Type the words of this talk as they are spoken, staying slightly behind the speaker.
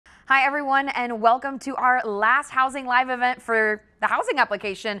Hi everyone, and welcome to our last Housing Live event for the housing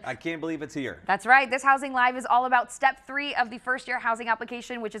application. I can't believe it's here. That's right. This Housing Live is all about step 3 of the first year housing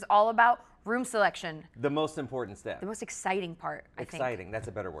application, which is all about room selection. The most important step. The most exciting part, I think. Exciting, that's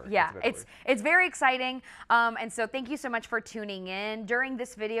a better word. Yeah, it's very exciting. And so thank you so much for tuning in. During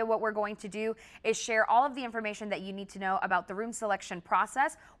this video, what we're going to do is share all of the information that you need to know about the room selection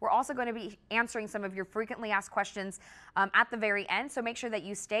process. We're also going to be answering some of your frequently asked questions at the very end. So make sure that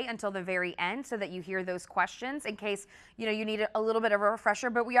you stay until the very end so that you hear those questions in case you need a little bit of a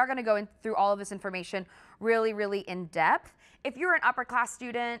refresher. But we are going to go through all of this information really in depth. If you're an upper class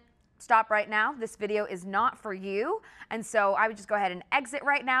student, stop right now. This video is not for you. And so I would just go ahead and exit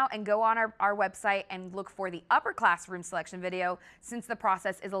right now and go on our website and look for the upper class room selection video, since the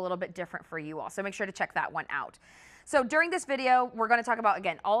process is a little bit different for you all. So make sure to check that one out. So during this video, we're going to talk about,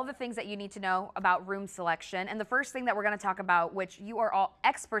 again, all of the things that you need to know about room selection. And the first thing that we're going to talk about, which you are all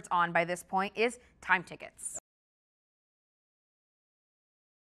experts on by this point, is time tickets.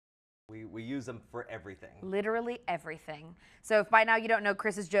 We use them for everything. Literally everything. So if by now you don't know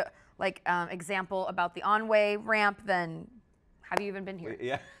Chris's example about the on-way ramp, then have you even been here?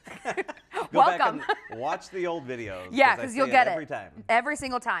 Yeah. Welcome. Back and watch the old videos. Yeah, because you'll get it every time. Every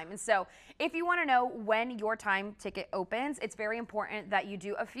single time. And so if you want to know when your time ticket opens, it's very important that you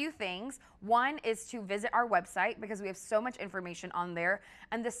do a few things. One is to visit our website, because we have so much information on there.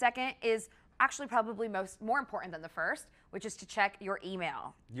 And the second is actually probably more important than the first, which is to check your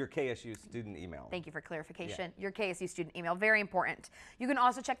email. Your KSU student email. Thank you for clarification. Yeah. Your KSU student email, very important. You can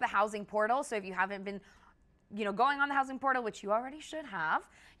also check the housing portal. So if you haven't been going on the housing portal, which you already should have,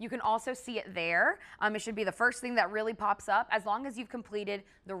 you can also see it there. It should be the first thing that really pops up, as long as you've completed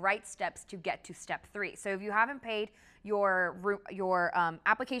the right steps to get to step 3. So if you haven't paid your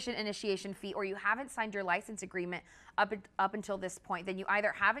application initiation fee, or you haven't signed your license agreement up until this point, then you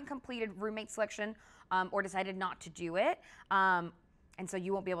either haven't completed roommate selection or decided not to do it. And so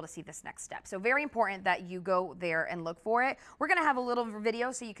you won't be able to see this next step. So very important that you go there and look for it. We're going to have a little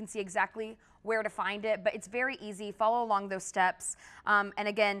video so you can see exactly where to find it, but it's very easy. Follow along those steps. And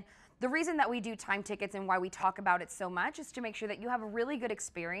again, the reason that we do time tickets and why we talk about it so much is to make sure that you have a really good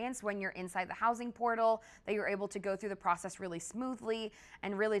experience when you're inside the housing portal, that you're able to go through the process really smoothly,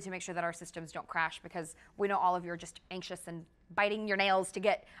 and really to make sure that our systems don't crash, because we know all of you are just anxious and biting your nails to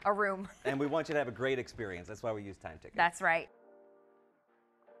get a room. And we want you to have a great experience. That's why we use time tickets. That's right.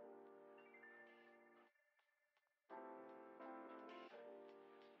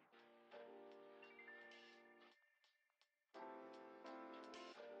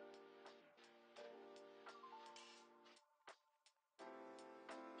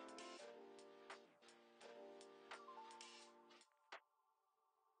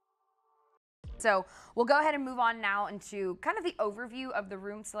 So we'll go ahead and move on now into kind of the overview of the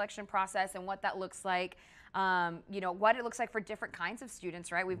room selection process and what that looks like, what it looks like for different kinds of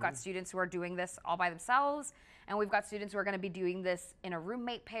students, right? We've got students who are doing this all by themselves, and we've got students who are going to be doing this in a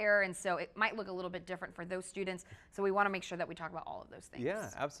roommate pair, and so it might look a little bit different for those students. So we want to make sure that we talk about all of those things. Yeah,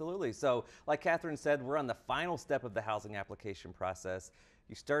 absolutely. So like Catherine said, we're on the final step of the housing application process.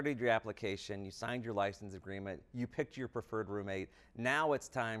 You started your application, you signed your license agreement, you picked your preferred roommate. Now it's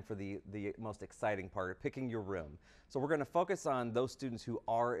time for the most exciting part, picking your room. So we're going to focus on those students who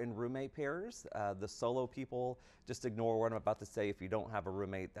are in roommate pairs. The solo people, just ignore what I'm about to say. If you don't have a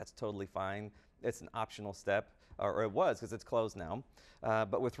roommate, that's totally fine. It's an optional step, or it was, because it's closed now.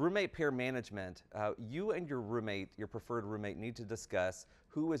 But with roommate pair management, you and your roommate, your preferred roommate, need to discuss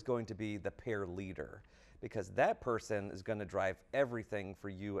who is going to be the pair leader, because that person is going to drive everything for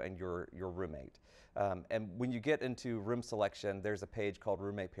you and your roommate. And when you get into room selection, there's a page called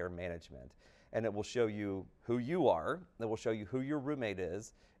Roommate Pair Management, and it will show you who you are, it will show you who your roommate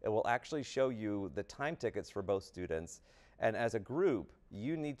is, it will actually show you the time tickets for both students, and as a group,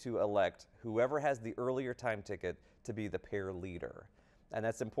 you need to elect whoever has the earlier time ticket to be the pair leader. And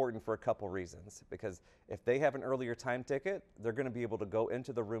that's important for a couple reasons, because if they have an earlier time ticket, they're going to be able to go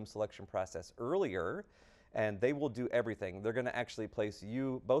into the room selection process earlier, and they will do everything. They're going to actually place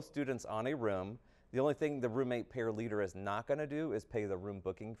both students on a room. The only thing the roommate pair leader is not going to do is pay the room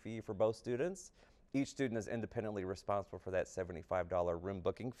booking fee for both students. Each student is independently responsible for that $75 room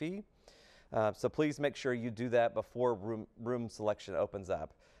booking fee. So please make sure you do that before room selection opens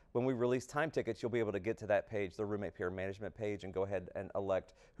up. When we release time tickets, you'll be able to get to that page, the roommate pair management page, and go ahead and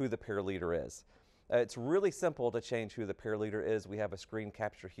elect who the pair leader is. It's really simple to change who the pair leader is. We have a screen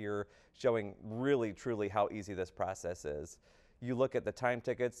capture here showing really, truly how easy this process is. You look at the time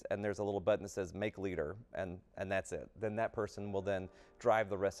tickets, and there's a little button that says Make Leader, and that's it. Then that person will then drive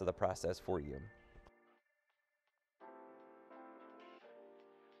the rest of the process for you.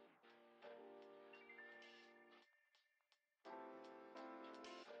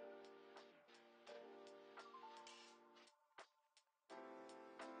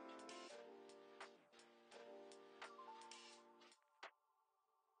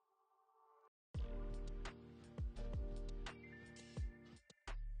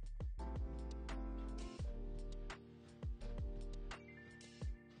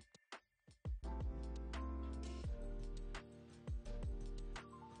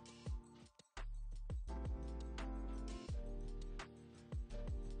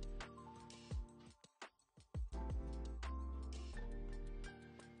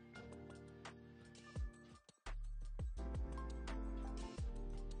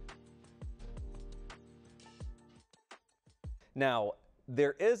 Now,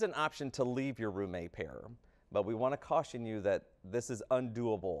 there is an option to leave your roommate pair, but we want to caution you that this is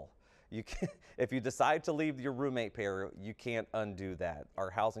undoable. You can, if you decide to leave your roommate pair, you can't undo that. Our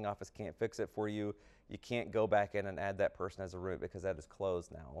housing office can't fix it for you. You can't go back in and add that person as a roommate because that is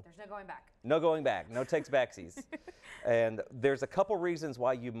closed now. There's no going back. No going back, no takes backsies. And there's a couple reasons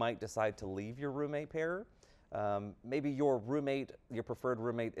why you might decide to leave your roommate pair. Maybe your roommate, your preferred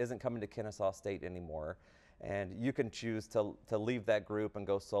roommate, isn't coming to Kennesaw State anymore, and you can choose to leave that group and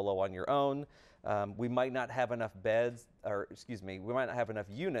go solo on your own. We might not have enough beds, or excuse me, we might not have enough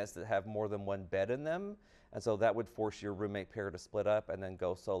units that have more than one bed in them, and so that would force your roommate pair to split up and then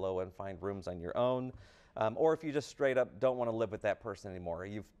go solo and find rooms on your own. Or if you just straight up don't want to live with that person anymore.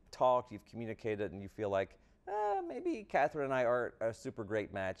 You've talked, you've communicated, and you feel like, maybe Catherine and I aren't a super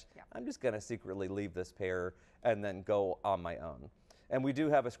great match. Yeah. I'm just going to secretly leave this pair and then go on my own. And we do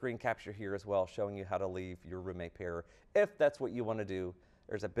have a screen capture here as well showing you how to leave your roommate pair if that's what you want to do.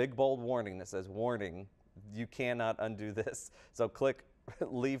 There's a big bold warning that says, warning, you cannot undo this. So click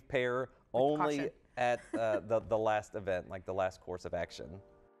leave pair only caution. At the last event, like the last course of action.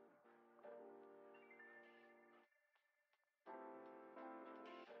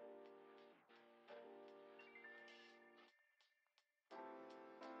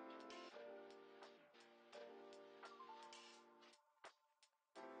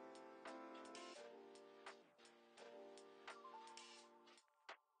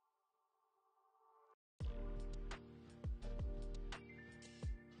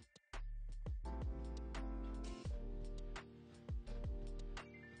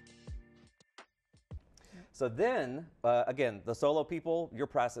 So then, again, the solo people, your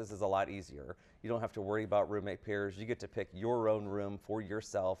process is a lot easier. You don't have to worry about roommate pairs. You get to pick your own room for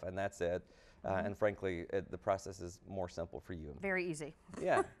yourself, and that's it. And frankly, the process is more simple for you. Very easy.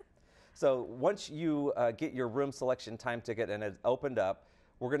 Yeah. So once you get your room selection time ticket and it's opened up,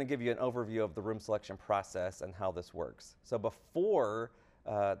 we're going to give you an overview of the room selection process and how this works. So before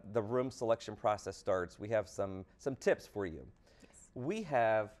the room selection process starts, we have some tips for you. Yes. We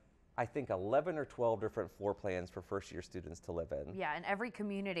have, I think, 11 or 12 different floor plans for first-year students to live in. Yeah, and every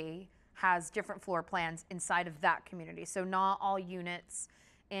community has different floor plans inside of that community. So not all units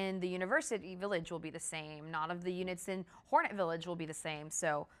in the University Village will be the same. Not all of the units in Hornet Village will be the same.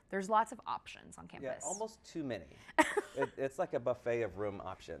 So there's lots of options on campus. Yeah, almost too many. It's like a buffet of room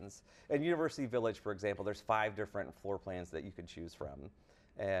options. In University Village, for example, there's 5 different floor plans that you can choose from.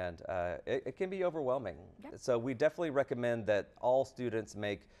 And it can be overwhelming. Yep. So we definitely recommend that all students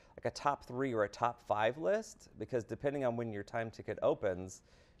make like a top 3 or a top 5 list, because depending on when your time ticket opens,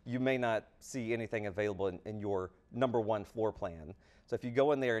 you may not see anything available in your number 1 floor plan. So if you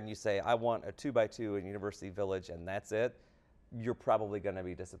go in there and you say, I want a 2x2 in University Village and that's it, you're probably going to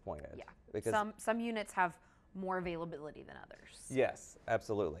be disappointed. Yeah, because some units have more availability than others. Yes,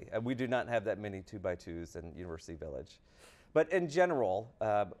 absolutely. And we do not have that many 2x2s in University Village. But in general,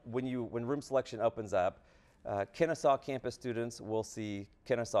 when room selection opens up, Kennesaw campus students will see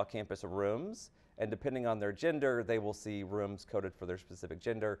Kennesaw campus rooms, and depending on their gender, they will see rooms coded for their specific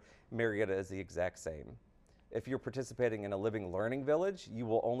gender. Marietta is the exact same. If you're participating in a living learning village, you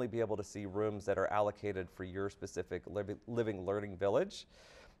will only be able to see rooms that are allocated for your specific living learning village.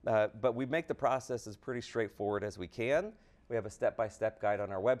 But we make the process as pretty straightforward as we can. We have a step-by-step guide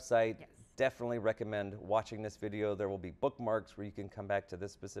on our website. Yes. Definitely recommend watching this video. There will be bookmarks where you can come back to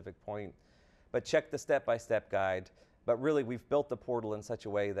this specific point. But check the step-by-step guide. But really, we've built the portal in such a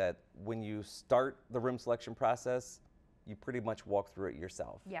way that when you start the room selection process, you pretty much walk through it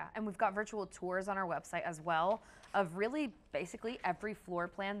yourself. Yeah, and we've got virtual tours on our website as well of really basically every floor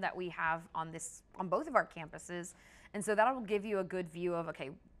plan that we have on both of our campuses. And so that will give you a good view of,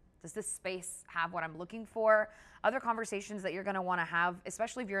 okay, does this space have what I'm looking for? Other conversations that you're going to want to have,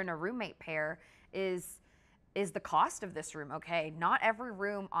 especially if you're in a roommate pair, is the cost of this room okay? Not every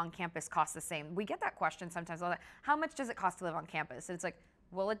room on campus costs the same. We get that question sometimes. How much does it cost to live on campus? And it's like,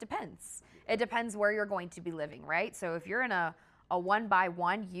 well, it depends. It depends where you're going to be living, right? So if you're in a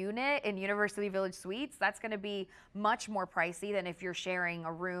 1-by-1 unit in University Village Suites, that's going to be much more pricey than if you're sharing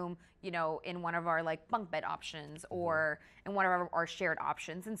a room, you know, in one of our like bunk bed options or in one of our shared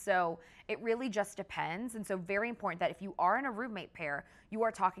options. And so it really just depends. And so very important that if you are in a roommate pair, you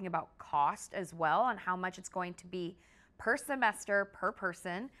are talking about cost as well and how much it's going to be per semester, per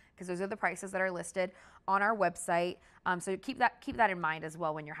person, because those are the prices that are listed on our website. So keep that in mind as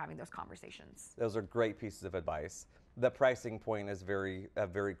well when you're having those conversations. Those are great pieces of advice. The pricing point is a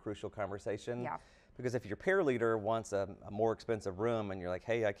very crucial conversation. Yeah. Because if your pair leader wants a more expensive room and you're like,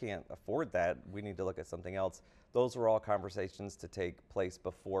 hey, I can't afford that, we need to look at something else. Those are all conversations to take place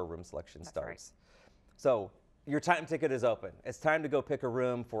before room selection starts. Right. So your time ticket is open. It's time to go pick a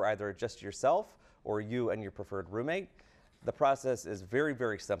room for either just yourself or you and your preferred roommate. The process is very,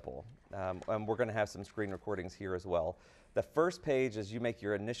 very simple, and we're going to have some screen recordings here as well. The first page is you make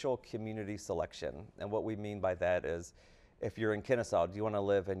your initial community selection, and what we mean by that is if you're in Kennesaw, do you want to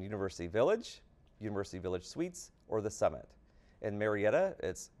live in University Village Suites, or the Summit? In Marietta,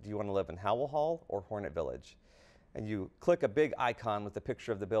 it's do you want to live in Howell Hall or Hornet Village? And you click a big icon with the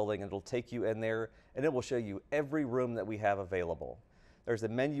picture of the building, and it'll take you in there, and it will show you every room that we have available. There's a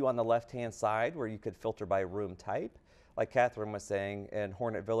menu on the left-hand side where you could filter by room type. Like Catherine was saying, in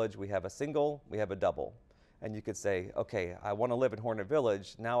Hornet Village, we have a single, we have a double. And you could say, okay, I want to live in Hornet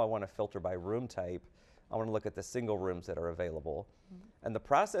Village. Now I want to filter by room type. I want to look at the single rooms that are available. Mm-hmm. And the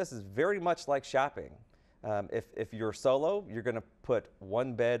process is very much like shopping. If you're solo, you're going to put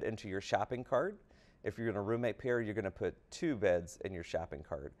one bed into your shopping cart. If you're in a roommate pair, you're going to put 2 beds in your shopping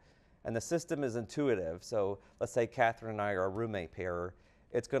cart. And the system is intuitive. So let's say Catherine and I are a roommate pair.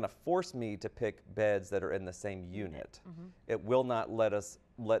 It's going to force me to pick beds that are in the same unit. Mm-hmm. It will not let us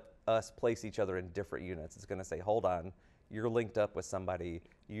place each other in different units. It's going to say, hold on, you're linked up with somebody.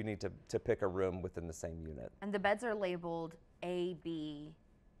 You need to pick a room within the same unit. And the beds are labeled A, B,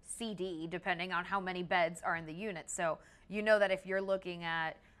 C, D, depending on how many beds are in the unit. So you know that if you're looking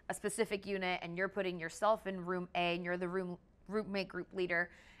at a specific unit and you're putting yourself in room A and you're the roommate group leader,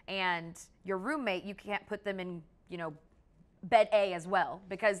 and your roommate, you can't put them in, bed A as well,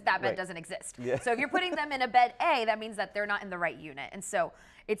 because that bed doesn't exist. Yeah. So if you're putting them in a bed A, that means that they're not in the right unit. And so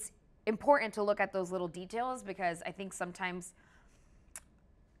it's important to look at those little details, because I think sometimes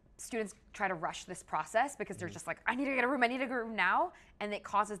students try to rush this process because they're just like, I need to get a room now. And it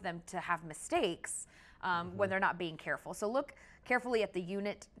causes them to have mistakes when they're not being careful. So look carefully at the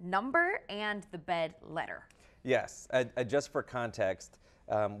unit number and the bed letter. Yes, just for context,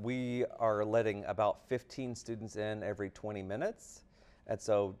 we are letting about 15 students in every 20 minutes. And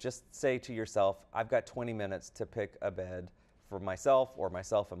so just say to yourself, I've got 20 minutes to pick a bed for myself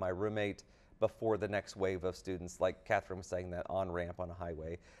and my roommate before the next wave of students, like Catherine was saying, that on-ramp on a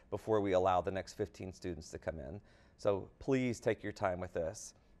highway, before we allow the next 15 students to come in. So please take your time with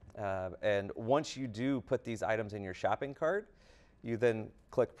this. And once you do put these items in your shopping cart, you then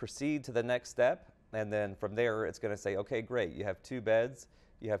click proceed to the next step. And then from there, it's going to say, okay, great, you have 2 beds.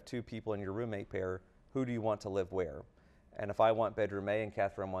 You have 2 people in your roommate pair. Who do you want to live where? And if I want bedroom A and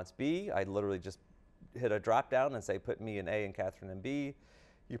Catherine wants B, I literally just hit a drop down and say, put me in A and Catherine in B.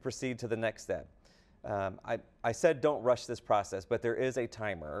 You proceed to the next step. I said don't rush this process, but there is a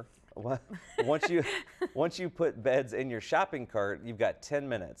timer. Once you put beds in your shopping cart, you've got 10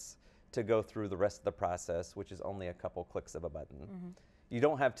 minutes to go through the rest of the process, which is only a couple clicks of a button. Mm-hmm. You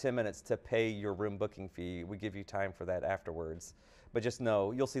don't have 10 minutes to pay your room booking fee. We give you time for that afterwards. But just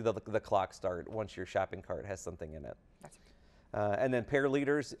know, you'll see the clock start once your shopping cart has something in it. That's right. And then pair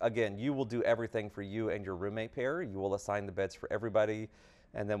leaders, again, you will do everything for you and your roommate pair. You will assign the beds for everybody.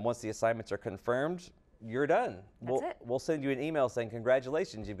 And then once the assignments are confirmed, you're done. We'll send you an email saying,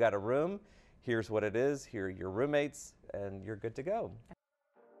 congratulations, you've got a room. Here's what it is. Here are your roommates, and you're good to go.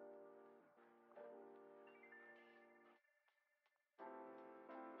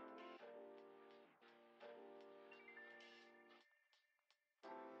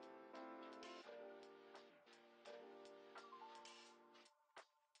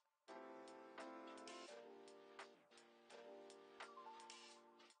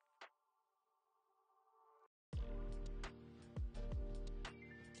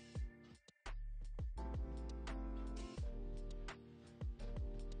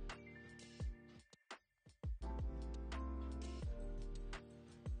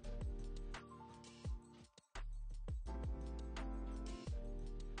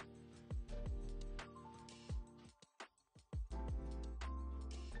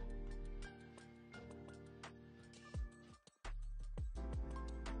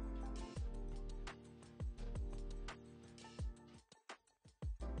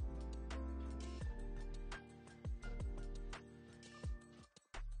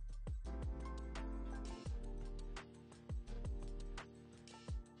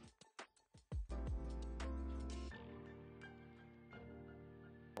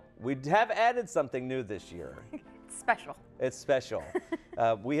 We have added something new this year. It's special. It's special.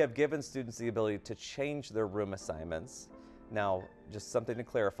 We have given students the ability to change their room assignments. Now, just something to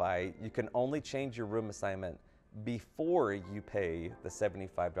clarify, you can only change your room assignment before you pay the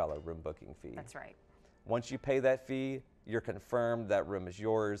 $75 room booking fee. That's right. Once you pay that fee, you're confirmed that room is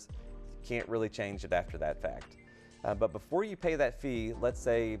yours. You can't really change it after that fact. But before you pay that fee, let's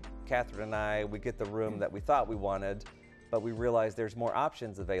say Catherine and I, we get the room that we thought we wanted. but we realize there's more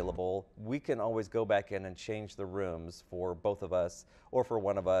options available, we can always go back in and change the rooms for both of us or for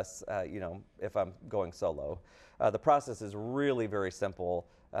one of us, if I'm going solo. The process is really very simple.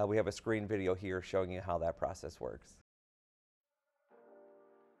 We have a screen video here showing you how that process works.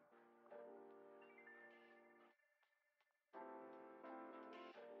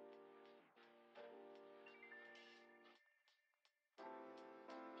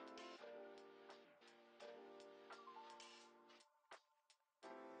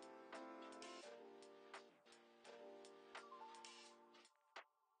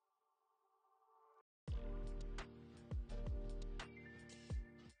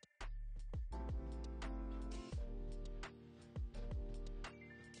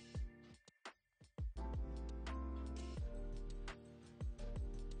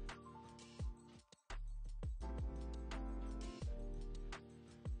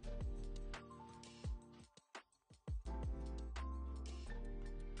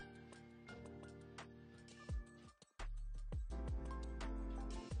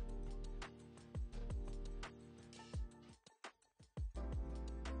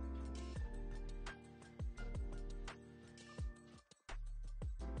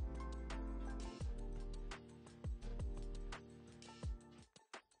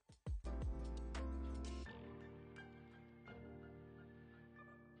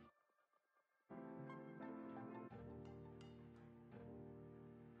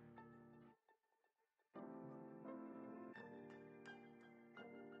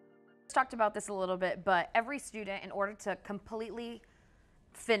 Talked about this a little bit, but every student, in order to completely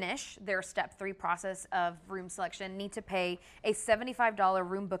finish their step 3 process of room selection, need to pay a $75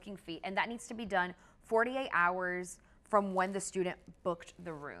 room booking fee, and that needs to be done 48 hours from when the student booked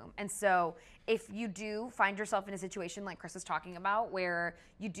the room. And so if you do find yourself in a situation like Chris was talking about where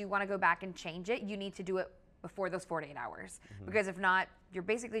you do want to go back and change it, you need to do it before those 48 hours. Because if not, you're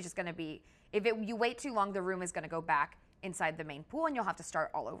basically just going to be, you wait too long, the room is going to go back inside the main pool and you'll have to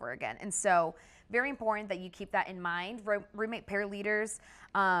start all over again. And so very important that you keep that in mind. Roommate pair leaders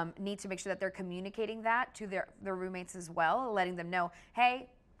need to make sure that they're communicating that to their roommates as well, letting them know, hey,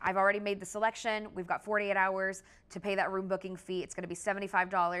 I've already made the selection. We've got 48 hours to pay that room booking fee. It's going to be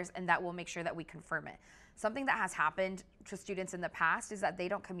 $75, and that will make sure that we confirm it. Something that has happened to students in the past is that they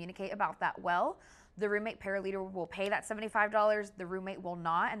don't communicate about that well. The roommate pair leader will pay that $75, the roommate will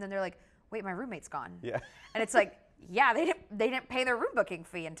not, and then they're like, wait, my roommate's gone. Yeah. And it's like, yeah, they didn't pay their room booking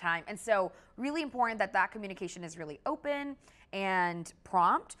fee in time. And so really important that communication is really open and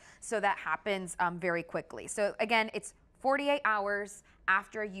prompt, so that happens very quickly. So again, it's 48 hours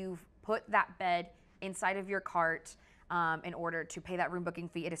after you've put that bed inside of your cart in order to pay that room booking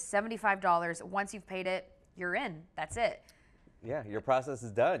fee. It is $75. Once you've paid it, you're in. That's it. Yeah, your process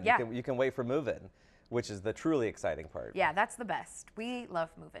is done. Yeah. You can wait for move-in, which is the truly exciting part. Yeah, that's the best. We love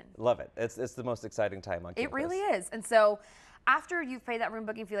move-in. Love it. It's the most exciting time on campus. It really is. And so after you've paid that room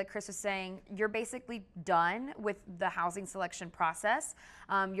booking fee, like Chris was saying, you're basically done with the housing selection process.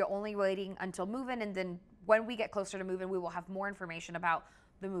 You're only waiting until move-in, and then when we get closer to move-in, we will have more information about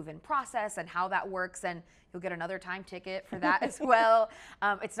the move-in process and how that works, and you'll get another time ticket for that as well.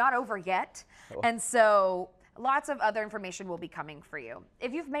 It's not over yet. Oh. And so lots of other information will be coming for you.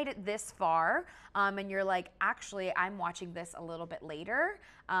 If you've made it this far and you're like, actually, I'm watching this a little bit later,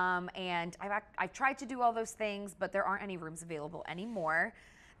 and I've tried to do all those things, but there aren't any rooms available anymore,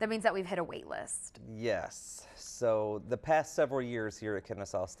 that means that we've hit a wait list. Yes. So the past several years here at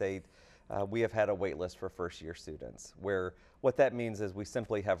Kennesaw State, we have had a wait list for first-year students, where what that means is we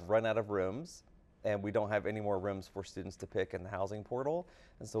simply have run out of rooms and we don't have any more rooms for students to pick in the housing portal.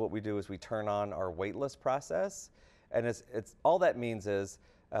 And so what we do is we turn on our wait list process, and it's all that means is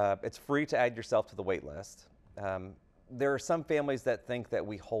it's free to add yourself to the wait list. There are some families that think that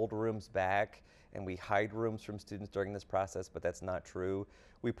we hold rooms back and we hide rooms from students during this process, but that's not true.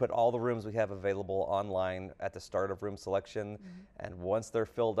 We put all the rooms we have available online at the start of room selection, and once they're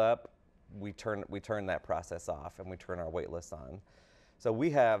filled up, we turn that process off and we turn our wait list on. So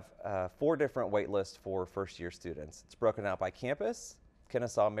we have 4 different wait lists for first-year students. It's broken out by campus,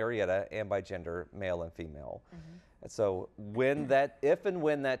 Kennesaw, Marietta, and by gender, male and female. And so if and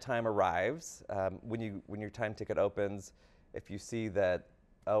when that time arrives, when your time ticket opens, if you see that,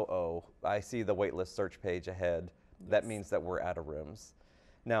 I see the wait list search page ahead, that means that we're out of rooms.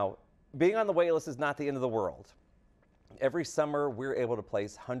 Now, being on the wait list is not the end of the world. Every summer, we're able to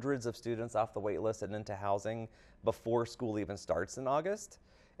place hundreds of students off the wait list and into housing before school even starts in August.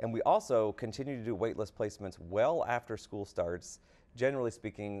 And we also continue to do wait list placements well after school starts. Generally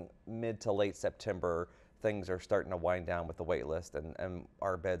speaking, mid to late September, things are starting to wind down with the wait list, and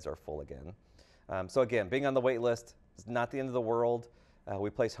our beds are full again. So again, being on the wait list, It's not the end of the world. We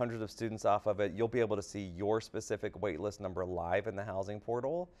place hundreds of students off of it. You'll be able to see your specific waitlist number live in the housing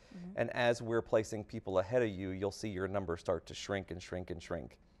portal. And as we're placing people ahead of you, you'll see your number start to shrink and shrink and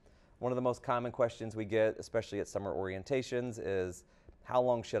shrink. One of the most common questions we get, especially at summer orientations, is how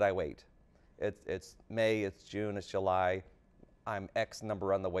long should I wait? It's May, it's June, it's July. I'm X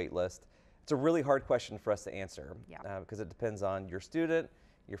number on the wait list. It's a really hard question for us to answer because it depends on your student,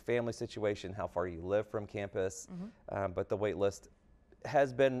 your family situation, how far you live from campus. But the wait list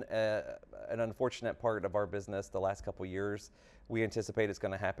has been an unfortunate part of our business the last couple years. We anticipate it's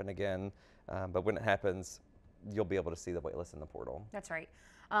going to happen again, but when it happens, you'll be able to see the wait list in the portal. That's right.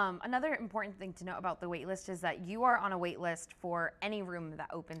 Another important thing to know about the wait list is that you are on a wait list for any room that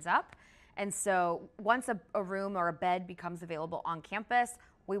opens up. And so once a room or a bed becomes available on campus,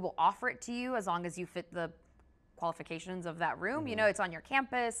 we will offer it to you as long as you fit the qualifications of that room. You know, it's on your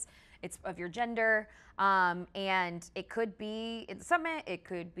campus, it's of your gender, and it could be in the Summit, it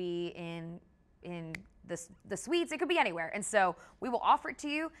could be in the suites, it could be anywhere. And so we will offer it to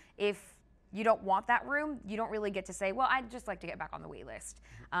you. If you don't want that room, you don't really get to say, well, I'd just like to get back on the wait list.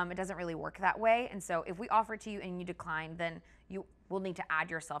 It doesn't really work that way. And so if we offer it to you and you decline, then you will need to add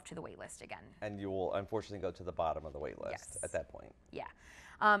yourself to the wait list again. And you will unfortunately go to the bottom of the wait list at that point. Yeah.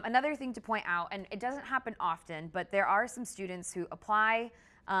 Another thing to point out, and it doesn't happen often, but there are some students who apply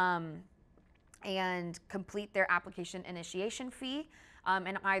and complete their application initiation fee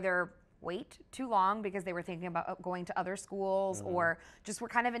and either wait too long because they were thinking about going to other schools or just were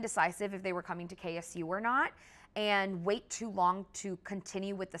kind of indecisive if they were coming to KSU or not, and wait too long to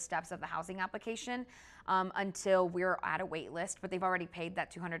continue with the steps of the housing application until we're at a wait list, but they've already paid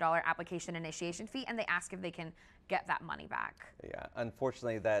that $200 application initiation fee, and they ask if they can get that money back. Yeah,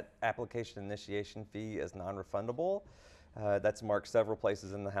 unfortunately that application initiation fee is non-refundable. That's marked several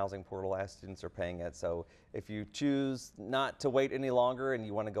places in the housing portal as students are paying it. So if you choose not to wait any longer and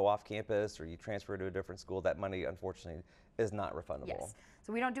you want to go off campus or you transfer to a different school, that money unfortunately is not refundable. Yes.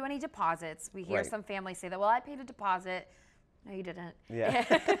 So we don't do any deposits. We hear some families say that, well, I paid a deposit. No, you didn't. Yeah.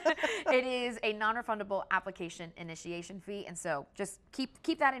 It is a non-refundable application initiation fee. And so just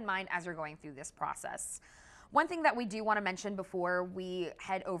keep that in mind as you're going through this process. One thing that we do want to mention before we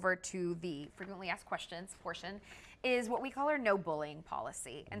head over to the frequently asked questions portion is what we call our no bullying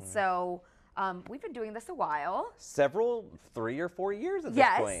policy. And so we've been doing this a while. 3 or 4 years at this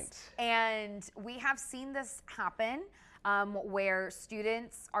point. And we have seen this happen where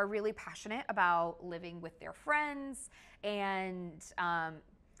students are really passionate about living with their friends. And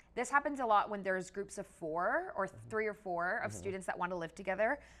this happens a lot when there's groups of 4 or 3 or 4 of students that want to live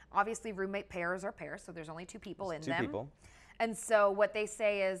together. Obviously, roommate pairs are pairs, so there's only 2 people in them. 2 people. And so what they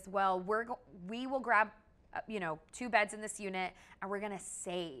say is, well, we will grab 2 beds in this unit, and we're going to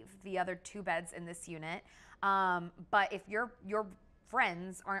save the other 2 beds in this unit. But if your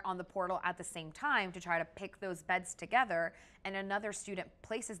friends aren't on the portal at the same time to try to pick those beds together, and another student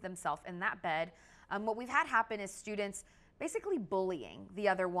places themselves in that bed, what we've had happen is students basically bullying the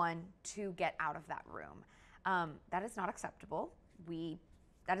other one to get out of that room. That is not acceptable.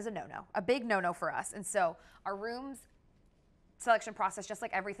 That is a no-no, a big no-no for us. And so our rooms selection process, just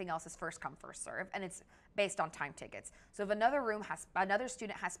like everything else, is first come, first serve, and it's based on time tickets. So if another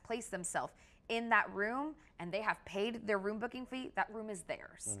student has placed themselves in that room and they have paid their room booking fee, that room is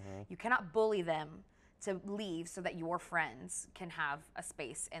theirs. You cannot bully them to leave so that your friends can have a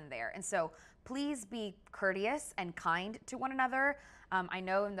space in there. And so please be courteous and kind to one another. I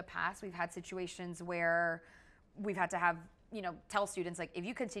know in the past we've had situations where we've had to have tell students, like, if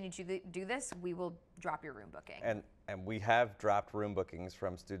you continue to do this, we will drop your room booking. And we have dropped room bookings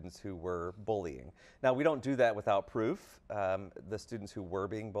from students who were bullying. Now, we don't do that without proof. The students who were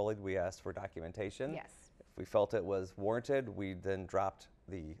being bullied, we asked for documentation. Yes. If we felt it was warranted, we then dropped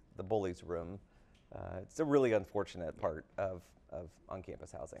the bully's room. It's a really unfortunate part of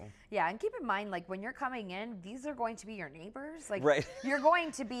on-campus housing. Yeah, and keep in mind, like, when you're coming in, these are going to be your neighbors. Like, right. You're going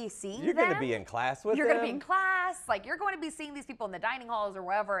to be seeing You're them. going to be in class with them. You're going to be in class. Like, you're going to be seeing these people in the dining halls or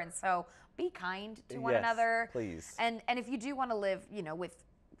wherever. And so be kind to one another. Please. And if you do want to live,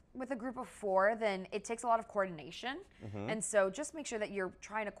 with a group of 4, then it takes a lot of coordination. And so just make sure that you're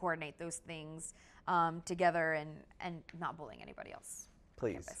trying to coordinate those things together and not bullying anybody else.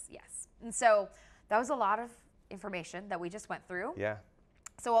 Please. Yes. And so that was a lot of information that we just went through. Yeah.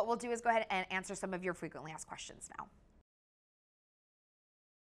 So what we'll do is go ahead and answer some of your frequently asked questions now.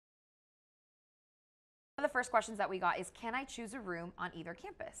 One of the first questions that we got is, can I choose a room on either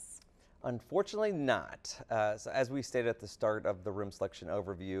campus? Unfortunately not. So as we stated at the start of the room selection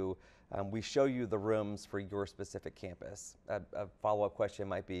overview, we show you the rooms for your specific campus. A follow-up question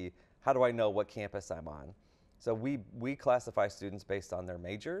might be, how do I know what campus I'm on? So we classify students based on their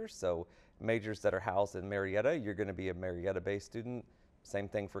majors. So majors that are housed in Marietta, you're going to be a Marietta-based student. Same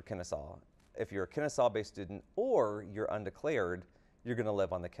thing for Kennesaw. If you're a Kennesaw-based student or you're undeclared, you're going to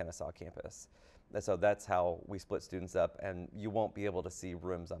live on the Kennesaw campus. And so that's how we split students up, and you won't be able to see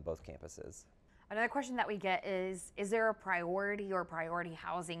rooms on both campuses. Another question that we get is there a priority or priority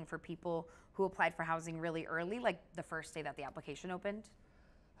housing for people who applied for housing really early, like the first day that the application opened?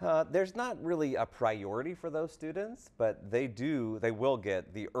 There's not really a priority for those students, but they will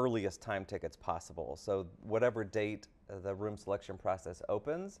get the earliest time tickets possible. So whatever date the room selection process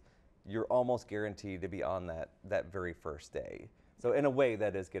opens, you're almost guaranteed to be on that very first day. So in a way,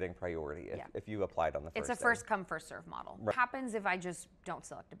 that is getting priority if you applied on the first day. It's a first come, first serve model. Right. What happens if I just don't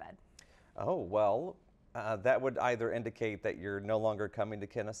select a bed? Oh, well, that would either indicate that you're no longer coming to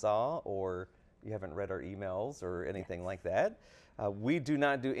Kennesaw, or you haven't read our emails or anything like that. We do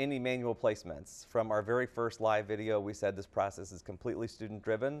not do any manual placements. From our very first live video, we said this process is completely student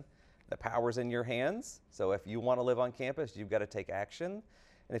driven. The power's in your hands. So if you want to live on campus, you've got to take action.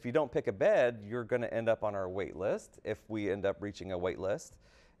 And if you don't pick a bed, you're going to end up on our wait list if we end up reaching a wait list.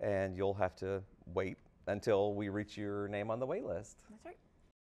 And you'll have to wait until we reach your name on the wait list. That's right.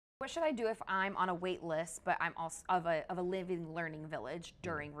 What should I do if I'm on a wait list, but I'm also of a living learning village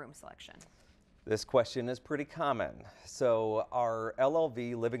during room selection? This question is pretty common. So our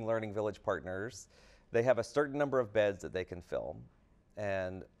LLV, Living Learning Village partners, they have a certain number of beds that they can fill.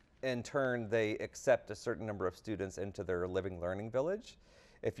 And in turn, they accept a certain number of students into their Living Learning Village.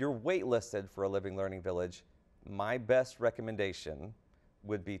 If you're waitlisted for a Living Learning Village, my best recommendation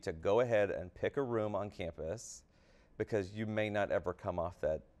would be to go ahead and pick a room on campus, because you may not ever come off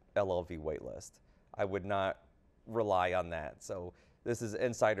that LLV waitlist. I would not rely on that. So this is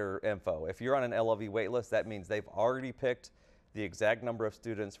insider info. If you're on an LLV waitlist, that means they've already picked the exact number of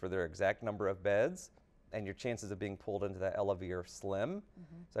students for their exact number of beds, and your chances of being pulled into that LLV are slim.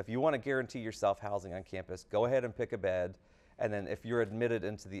 So if you want to guarantee yourself housing on campus, go ahead and pick a bed. And then if you're admitted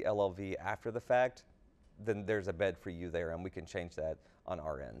into the LLV after the fact, then there's a bed for you there, and we can change that on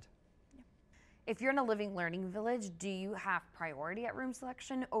our end. If you're in a living learning village, do you have priority at room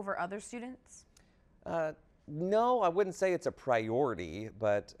selection over other students? No, I wouldn't say it's a priority,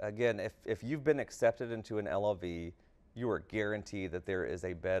 but again, if you've been accepted into an LLV, you are guaranteed that there is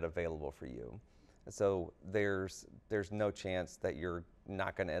a bed available for you. So there's no chance that you're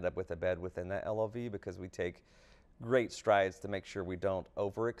not going to end up with a bed within that LLV, because we take great strides to make sure we don't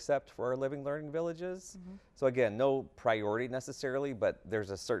over-accept for our living learning villages. So again, no priority necessarily, but there's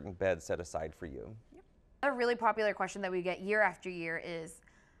a certain bed set aside for you. A really popular question that we get year after year is,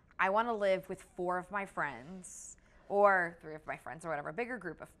 I want to live with 4 of my friends, or 3 of my friends, or whatever, a bigger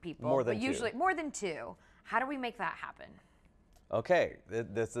group of people. More than but usually more than 2. How do we make that happen? Okay,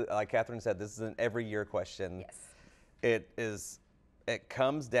 this is, like Catherine said, this is an every year question. Yes. It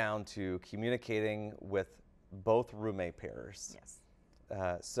comes down to communicating with both roommate pairs.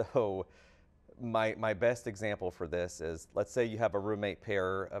 Yes. So my best example for this is, let's say you have a roommate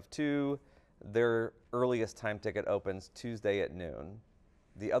pair of 2, their earliest time ticket opens Tuesday at noon.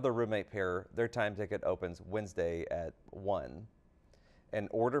 The other roommate pair, their time ticket opens Wednesday at 1. In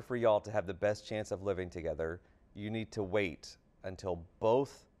order for y'all to have the best chance of living together, you need to wait until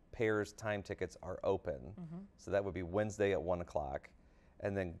both pairs' time tickets are open. So that would be Wednesday at 1 o'clock.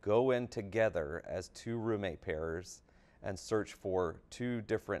 And then go in together as 2 roommate pairs and search for 2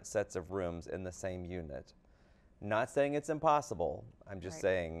 different sets of rooms in the same unit. Not saying it's impossible, I'm just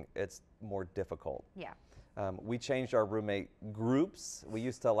saying it's more difficult. Yeah. We changed our roommate groups. We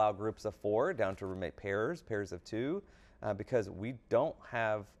used to allow groups of 4 down to roommate pairs of 2, because we don't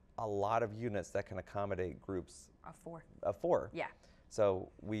have a lot of units that can accommodate groups Of 4. Yeah. So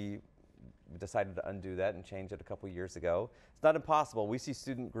we decided to undo that and change it a couple years ago. It's not impossible. We see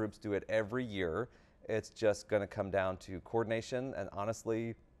student groups do it every year. It's just going to come down to coordination and,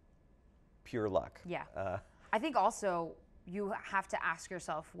 honestly, pure luck. Yeah. I think also you have to ask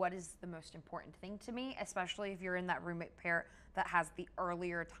yourself, what is the most important thing to me, especially if you're in that roommate pair that has the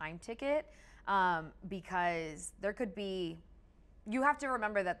earlier time ticket, because there could be, you have to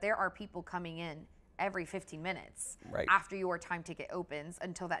remember that there are people coming in every 15 minutes after your time ticket opens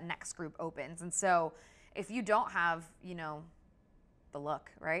until that next group opens. And so if you don't have, the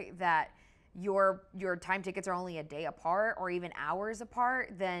luck, right, that your time tickets are only a day apart or even hours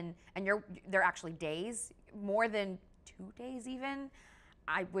apart, then, and they're actually days, more than 2 days even,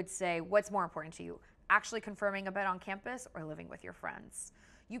 I would say, what's more important to you? actually confirming a bed on campus, or living with your friends.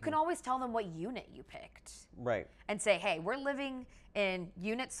 You can always tell them what unit you picked. Right. And say, hey, we're living in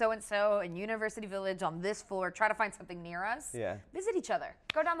unit so-and-so in University Village on this floor. Try to find something near us. Yeah. Visit each other.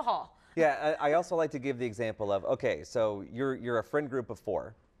 Go down the hall. Yeah, I also like to give the example of, okay, so you're a friend group of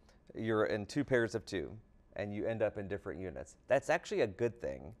 4. You're in 2 pairs of 2, and you end up in different units. That's actually a good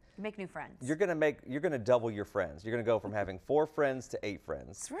thing. You make new friends. You're gonna double your friends. You're gonna go from having 4 friends to 8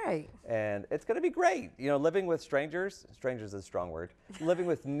 friends. That's right. And it's gonna be great. You know, living with strangers is a strong word. Living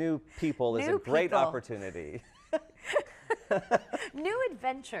with new people is a great opportunity. New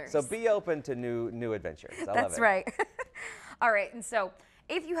adventures. So be open to new adventures. I love it. That's right. All right, and so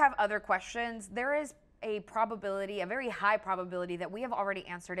if you have other questions, there is a probability, a very high probability, that we have already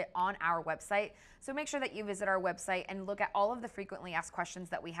answered it on our website. So make sure that you visit our website and look at all of the frequently asked questions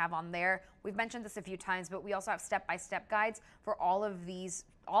that we have on there. We've mentioned this a few times, but we also have step-by-step guides for all of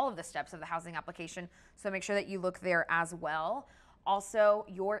the steps of the housing application. So make sure that you look there as well. Also,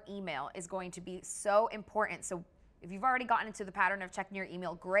 your email is going to be so important. So if you've already gotten into the pattern of checking your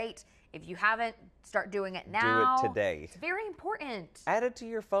email, great. If you haven't, start doing it now. Do it today. It's very important. Add it to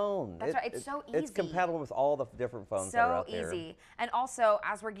your phone. That's right. It's so easy. It's compatible with all the different phones that are out there. So easy. And also,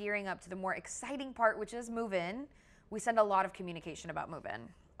 as we're gearing up to the more exciting part, which is move-in, we send a lot of communication about move-in.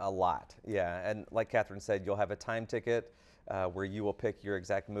 A lot, yeah. And like Catherine said, you'll have a time ticket where you will pick your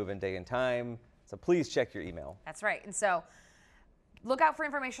exact move-in day and time. So please check your email. That's right. And so look out for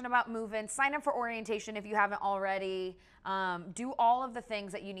information about move-in. Sign up for orientation if you haven't already. Do all of the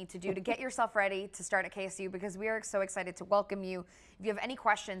things that you need to do to get yourself ready to start at KSU, because we are so excited to welcome you. If you have any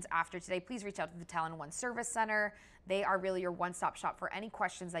questions after today, please reach out to the Talon One Service Center. They are really your one-stop shop for any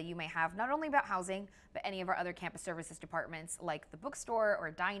questions that you may have, not only about housing, but any of our other campus services departments like the bookstore or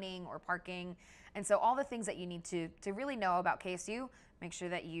dining or parking. And so all the things that you need to really know about KSU, make sure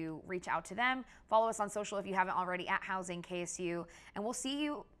that you reach out to them. Follow us on social if you haven't already at Housing KSU. And we'll see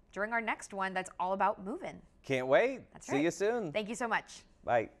you during our next one that's all about move-in. Can't wait. That's See right. you soon. Thank you so much.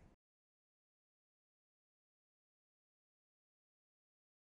 Bye.